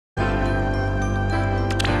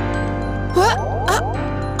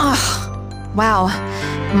Wow.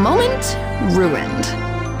 Moment ruined.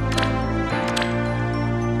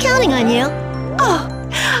 Counting on you. Oh,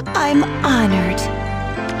 I'm honored.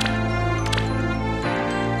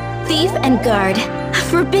 Thief and guard. A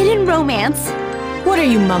forbidden romance. What are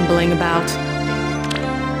you mumbling about?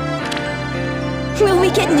 Will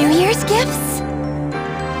we get New Year's gifts?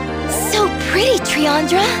 So pretty,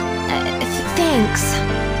 Triandra. Thanks.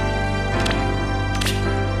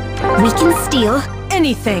 We can steal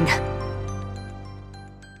Anything!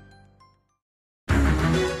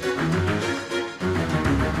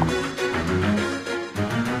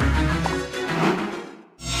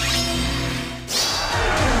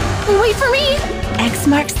 Wait for me! X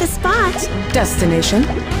marks the spot. Destination?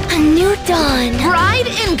 A new dawn. Bride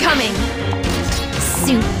incoming!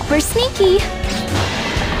 Super sneaky.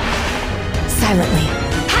 Silently.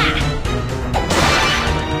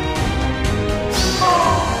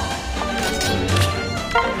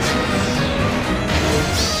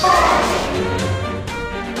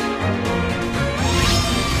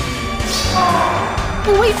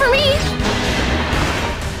 Wait for me!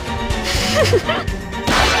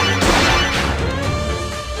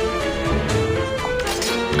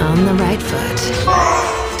 On the right foot.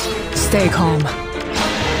 Stay calm.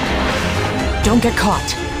 Don't get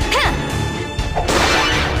caught.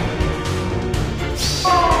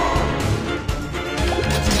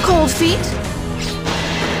 Cold feet?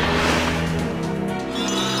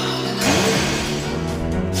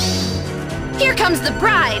 Here comes the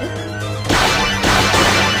bride!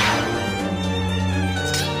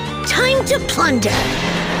 Time to plunder.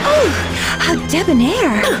 Oh, how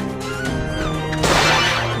debonair.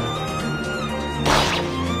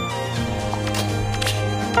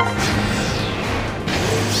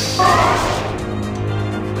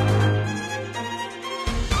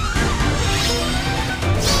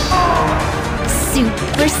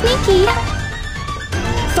 Super sneaky.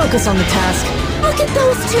 Focus on the task. Look at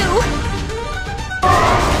those two.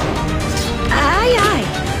 Aye, aye.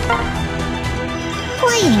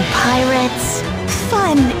 Playing pirates.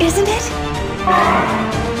 Fun, isn't it?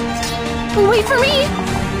 Wait for me!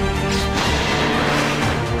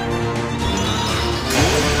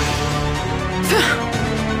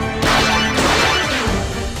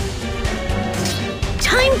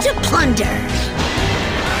 Time to plunder.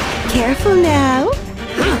 Careful now.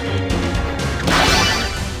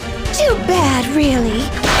 Too bad, really.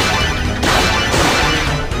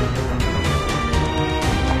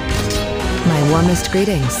 My warmest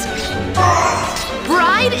greetings.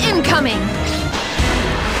 Bride incoming!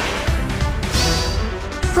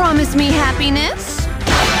 Promise me happiness?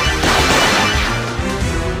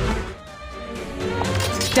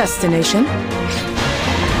 Destination?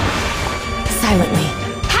 Silently.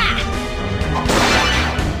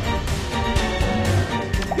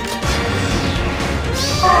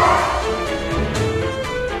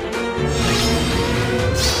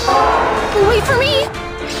 Wait for me!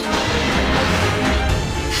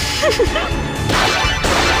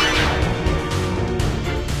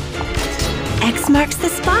 X marks the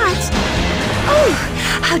spot. Oh,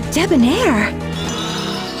 how debonair.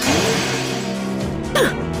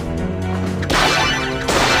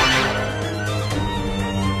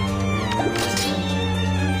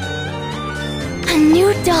 A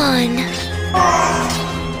new dawn.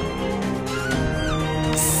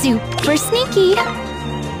 Super sneaky.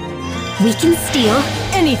 We can steal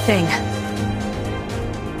Anything.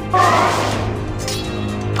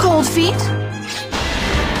 Cold feet?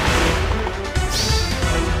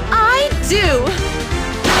 I do!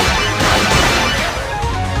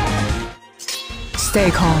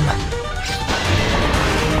 Stay calm.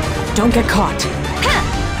 Don't get caught.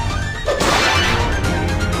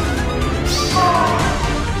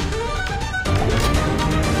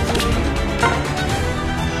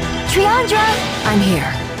 Triandra. I'm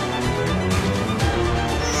here.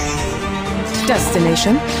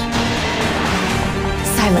 Destination?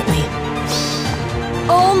 Silently.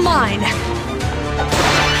 All mine!